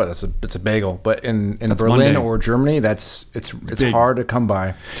like it's a bagel. But in Berlin or Germany, it's hard to come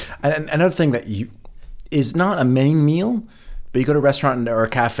by. And another thing that is not a main meal, but you go to a restaurant or a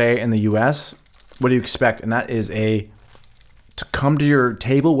cafe in the U.S., what do you expect? And that is to come to your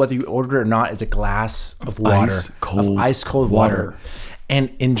table, whether you order it or not, is a glass of water, ice cold water.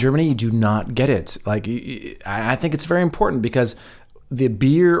 And in Germany, you do not get it. Like, I think it's very important, because the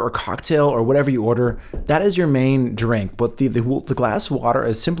beer or cocktail or whatever you order, that is your main drink. But the glass of water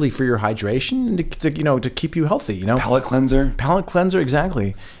is simply for your hydration and to keep you healthy. You know, palate cleanser,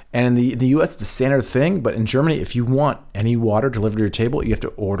 exactly. And in the U.S., it's a standard thing. But in Germany, if you want any water delivered to your table, you have to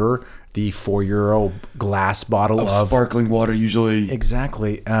order the €4 glass bottle of sparkling water usually.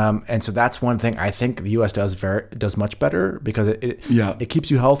 Exactly. And so that's one thing I think the U.S. does much better because it keeps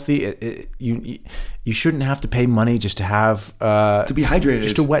you healthy. You shouldn't have to pay money just to have to be hydrated,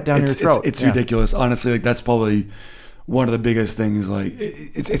 just to wet down your throat. It's ridiculous, honestly. Like that's probably one of the biggest things. Like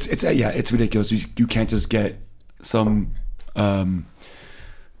it's ridiculous. You can't just get some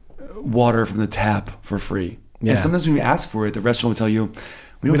water from the tap for free. Yeah. And sometimes when you ask for it, the restaurant will tell you,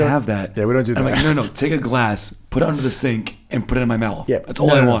 we don't have that. Yeah, we don't do that. I'm like, no, take a glass, put it under the sink, and put it in my mouth. Yeah, that's all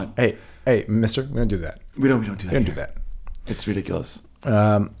I want. Hey, mister, we don't do that. We don't do that. We don't do that. It's ridiculous.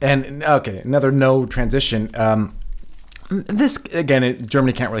 And okay, another no transition. This again,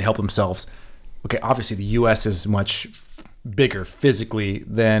 Germany can't really help themselves. Okay, obviously the U.S. is much bigger physically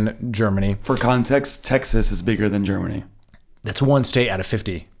than Germany. For context, Texas is bigger than Germany. That's one state out of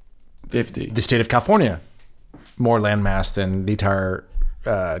 50. 50. The state of California, more landmass than the entire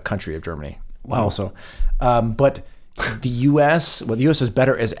country of Germany. Wow. Also, but the U.S. what the U.S. is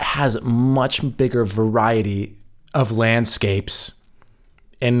better is it has much bigger variety of landscapes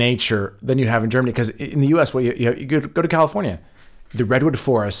and nature than you have in Germany. Because in the U.S., you go to California, the redwood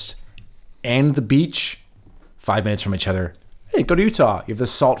forests and the beach, 5 minutes from each other. Hey, go to Utah, you have the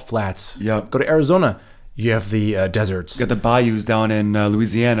salt flats. Yep. Go to Arizona, you have the deserts. You got the bayous down in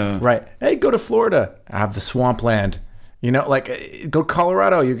Louisiana. Right. Hey, go to Florida, have the swampland. You know, like go to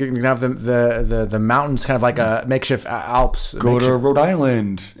Colorado, you can have the mountains, kind of like a makeshift Alps. Go to Rhode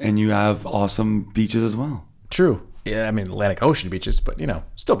Island, and you have awesome beaches as well. True. Yeah, I mean Atlantic Ocean beaches, but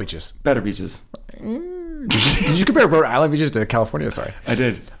still beaches. Better beaches. Did you compare Rhode Island beaches to California? Sorry. I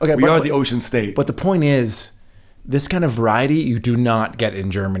did. Okay, we are the ocean state. But the point is, this kind of variety you do not get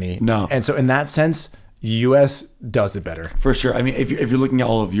in Germany. No. And so in that sense, the U.S. does it better. For sure. I mean, if you're looking at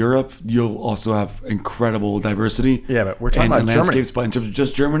all of Europe, you'll also have incredible diversity. Yeah, but we're talking about landscapes. Germany. But in terms of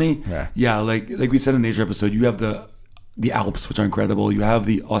just Germany, like we said in the nature episode, you have the Alps, which are incredible. You have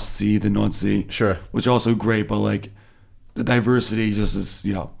the Ostsee, the Nordsee, sure, which are also great. But like the diversity just is,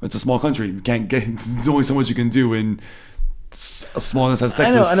 it's a small country. You can't get. There's only so much you can do in a smallness as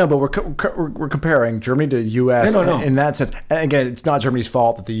Texas. I know, but we're comparing Germany to the U.S. in that sense. And again, it's not Germany's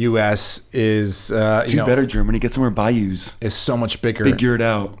fault that the U.S. is do better. Germany, get somewhere bayous is so much bigger. Figure it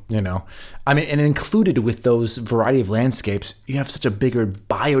out. I mean, and included with those variety of landscapes, you have such a bigger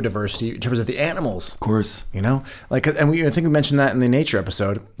biodiversity in terms of the animals. Of course, and I think we mentioned that in the nature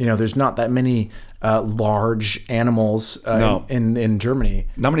episode. There's not that many large animals in Germany.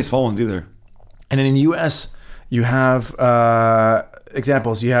 Not many small ones either. And in the U.S. you have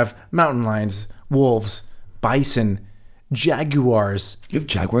examples. You have mountain lions, wolves, bison, jaguars. You have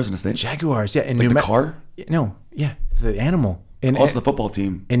jaguars in the state? Jaguars, yeah. Like the car? No, yeah, the animal. Also the football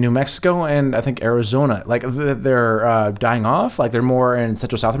team. In New Mexico and I think Arizona. Like they're dying off. Like they're more in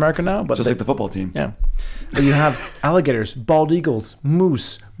Central South America now. But just like the football team. Yeah. You have alligators, bald eagles,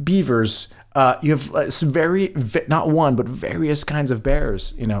 moose, beavers. You have not one, but various kinds of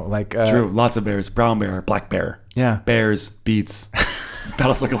bears. True, lots of bears. Brown bear, black bear. Yeah. Bears, beets.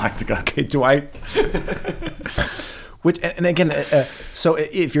 Battlestar Galactica. Okay, Dwight. And again, so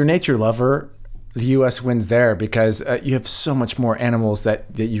if you're a nature lover, the U.S. wins there because you have so much more animals that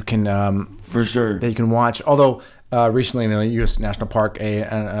you can for sure that you can watch. Although recently in a U.S. national park,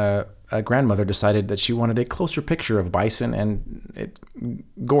 a grandmother decided that she wanted a closer picture of bison, and it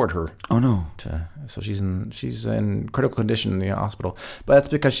gored her. Oh no! So she's in critical condition in the hospital. But that's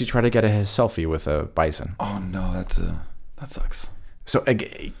because she tried to get a selfie with a bison. Oh no, that sucks. So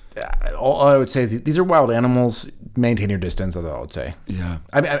all I would say is these are wild animals. Maintain your distance, as I would say. Yeah.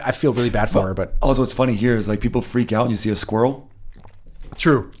 I mean, I feel really bad for her, but also what's funny here is like people freak out when you see a squirrel.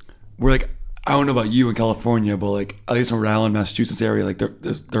 True. We're like, I don't know about you in California, but like at least in Rhode Island, Massachusetts area, like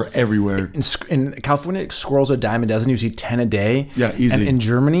they're everywhere. In California, squirrels are a dime a dozen. You see 10 a day. Yeah, easy. And in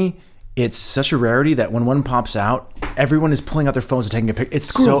Germany, it's such a rarity that when one pops out, everyone is pulling out their phones and taking a picture.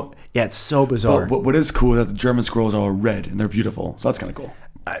 It's so bizarre. But what is cool is that the German squirrels are red and they're beautiful. So that's kind of cool.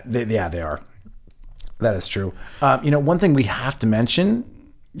 They are. That is true. One thing we have to mention.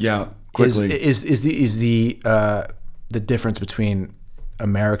 Yeah, quickly is the difference between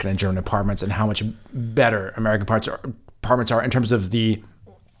American and German apartments and how much better American apartments are in terms of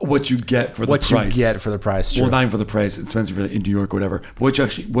what you get for the price. What you get for the price. True. Well, not even for the price. It's expensive in New York or whatever. But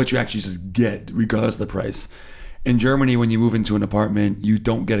what you actually just get regardless of the price. In Germany, when you move into an apartment, you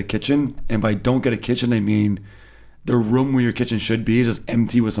don't get a kitchen. And by don't get a kitchen, I mean the room where your kitchen should be is just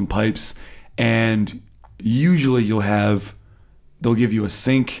empty with some pipes. And usually they'll give you a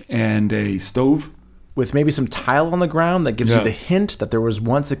sink and a stove with maybe some tile on the ground that gives you the hint that there was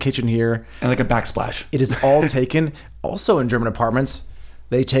once a kitchen here. And like a backsplash. It is all taken. Also in German apartments,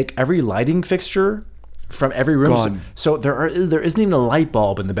 they take every lighting fixture from every room. Gone. So there isn't even a light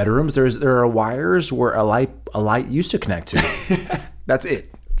bulb in the bedrooms. There are wires where a light used to connect to. That's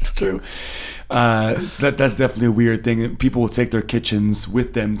it. It's true. So that's definitely a weird thing. People will take their kitchens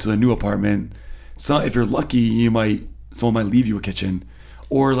with them to the new apartment. So if you're lucky, someone might leave you a kitchen.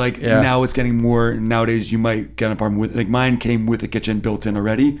 Or now it's getting more, nowadays you might get an apartment with, like mine came with a kitchen built in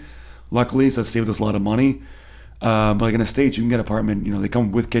already. Luckily, so it saved us a lot of money. But like in the States, you can get an apartment, they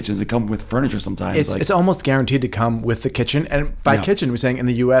come with kitchens, they come with furniture sometimes. It's almost guaranteed to come with the kitchen. And by kitchen, we're saying in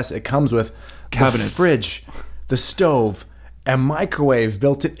the US, it comes with cabinets, the fridge, the stove, a microwave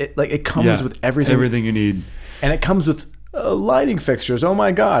built in. It comes with everything. Everything you need. And it comes with lighting fixtures. Oh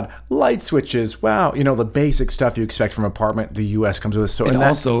my God. Light switches. Wow. The basic stuff you expect from an apartment, the US comes with. So, and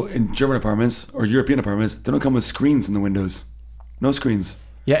also in German apartments or European apartments, they don't come with screens in the windows. No screens.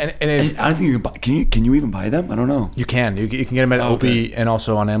 Yeah, and if, I don't think you can buy. Can you even buy them? I don't know. You can. You can get them at Obi and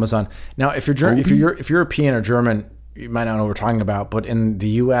also on Amazon. Now, if you're European or German, you might not know what we're talking about. But in the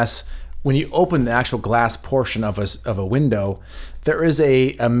U.S., when you open the actual glass portion of a window, there is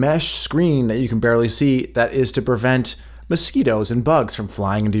a mesh screen that you can barely see that is to prevent mosquitoes and bugs from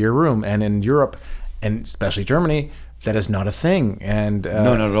flying into your room. And in Europe, and especially Germany, that is not a thing. And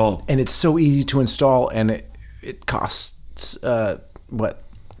no, not at all. And it's so easy to install, and it costs what?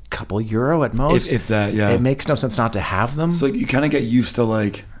 Couple euro at most, if that. Yeah, it makes no sense not to have them. So you kind of get used to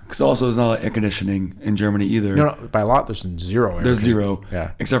because also there's not air conditioning in Germany either. No, by a lot there's zero. There's zero.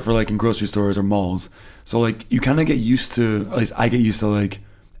 Yeah, except for in grocery stores or malls. So you kind of get used to. At least I get used to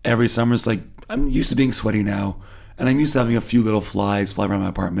every summer. It's I'm used to being sweaty now, and I'm used to having a few little flies fly around my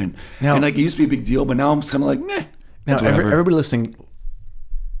apartment. Now, and it used to be a big deal, but now I'm just kind of meh. Now everybody listening,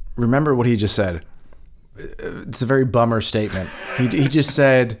 remember what he just said. It's a very bummer statement. He just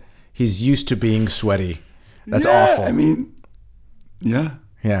said he's used to being sweaty. That's awful. I mean, yeah.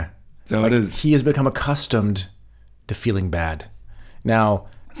 So it is. He has become accustomed to feeling bad. Now,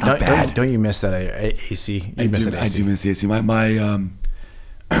 it's not bad. Don't you miss that AC? I do miss the AC. My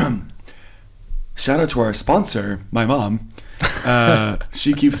shout out to our sponsor, my mom.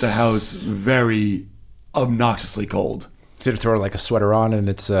 She keeps the house very obnoxiously cold. To throw a sweater on and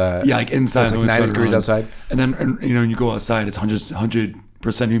it's inside it's 90 degrees outside, and then you go outside, it's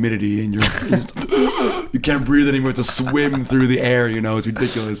 100% humidity, and you can't breathe anymore. You have to swim through the air. It's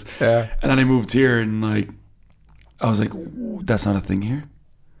ridiculous. Yeah. And then I moved here, and I was like, that's not a thing here.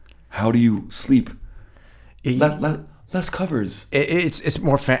 How do you sleep? Less covers. It's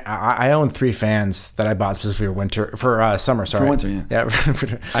more fan. I own 3 fans that I bought specifically for summer. Sorry, for winter. Yeah.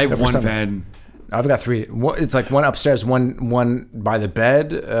 I have one fan. I've got 3. It's one upstairs, one by the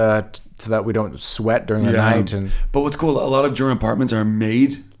bed, so that we don't sweat during the night. But what's cool, a lot of German apartments are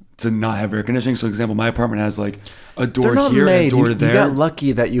made to not have air conditioning. So, for example, my apartment has a door here and a door there. You got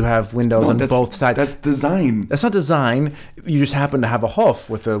lucky that you have windows on both sides. That's design. That's not design. You just happen to have a Hof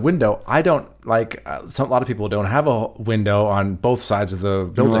with a window. I don't a lot of people don't have a window on both sides of the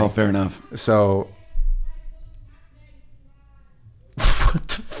building. Well, fair enough. So. What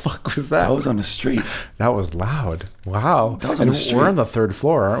the fuck was that? That was on the street. That was loud. Wow. That was on the street. We're on the 3rd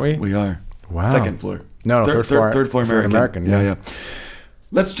floor, aren't we? We are. Wow. 2nd floor. No, third floor. Third floor American. Yeah.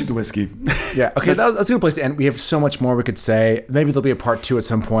 Let's drink the whiskey. Yeah. Okay, that's a good place to end. We have so much more we could say. Maybe there'll be a part 2 at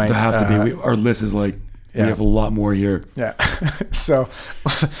some point. There have to be. Our list is we have a lot more here. Yeah. So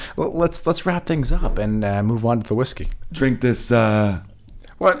let's wrap things up and move on to the whiskey. Drink this.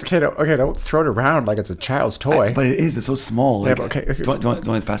 What? Okay, don't throw it around like it's a child's toy. But it is. It's so small. Okay. Do you want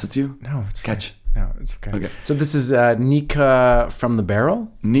to pass it to you? No, it's catch. No, it's okay. So this is Nika from the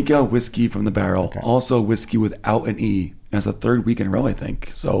barrel? Nika whiskey from the barrel. Okay. Also whiskey without an E. And it's the 3rd week in a row, I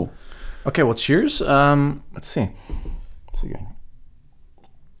think. So. Okay, well, cheers. Let's see.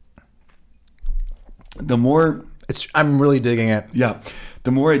 The more... I'm really digging it. Yeah.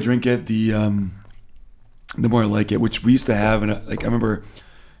 The more I drink it, the more I like it, which we used to have. And I remember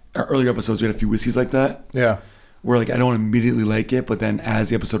our earlier episodes, we had a few whiskeys like that. Yeah. Where I don't immediately like it, but then as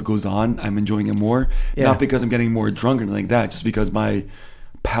the episode goes on, I'm enjoying it more. Yeah. Not because I'm getting more drunk or anything like that, just because my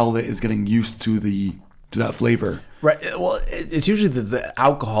palate is getting used to that flavor. Right. Well, it's usually the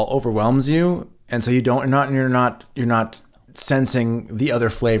alcohol overwhelms you, and so you're not sensing the other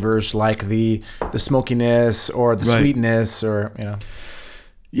flavors like the smokiness or the sweetness or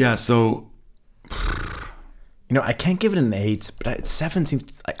Yeah. So. I can't give it an 8, but 7 seems.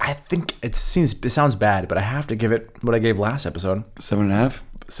 I think it sounds bad, but I have to give it what I gave last episode. 7.5.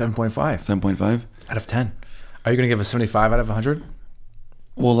 7.5. 7.5 out of 10. Are you going to give a 75 out of 100?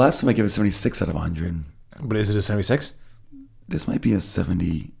 Well, last time I gave it 76 out of 100. But is it a 76? This might be a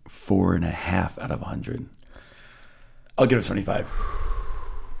 74.5 out of 100. I'll give it 75.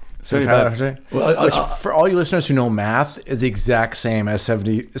 75. Well, which, for all you listeners who know math, is the exact same as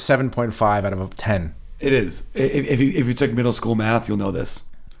 7.5 out of 10. It is. If you took middle school math, you'll know this.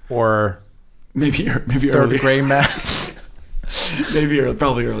 Or maybe third early grade math.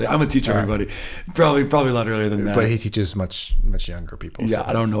 Probably early. I'm a teacher, everybody. Probably a lot earlier than that. But he teaches much younger people. Yeah, so.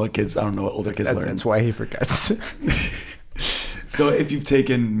 I don't know what older kids learn. That's why he forgets. So if you've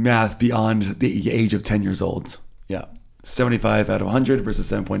taken math beyond the age of 10 years old, 75 out of 100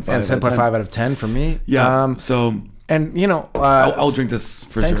 versus 7.5. And 7.5 out of 10 for me. Yeah. And I'll drink this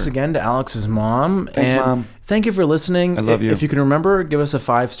for thanks sure. again to Alex's mom. Thanks, Mom. Thank you for listening. I love you. If you can remember, give us a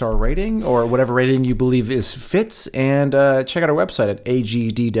 5-star rating or whatever rating you believe is fits, and check out our website at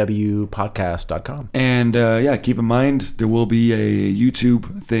agdwpodcast.com. And keep in mind there will be a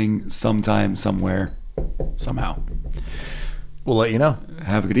YouTube thing sometime, somewhere, somehow. We'll let you know.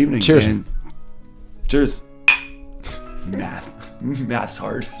 Have a good evening. Cheers. And cheers. Math's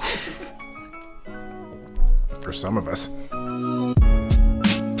hard. For some of us.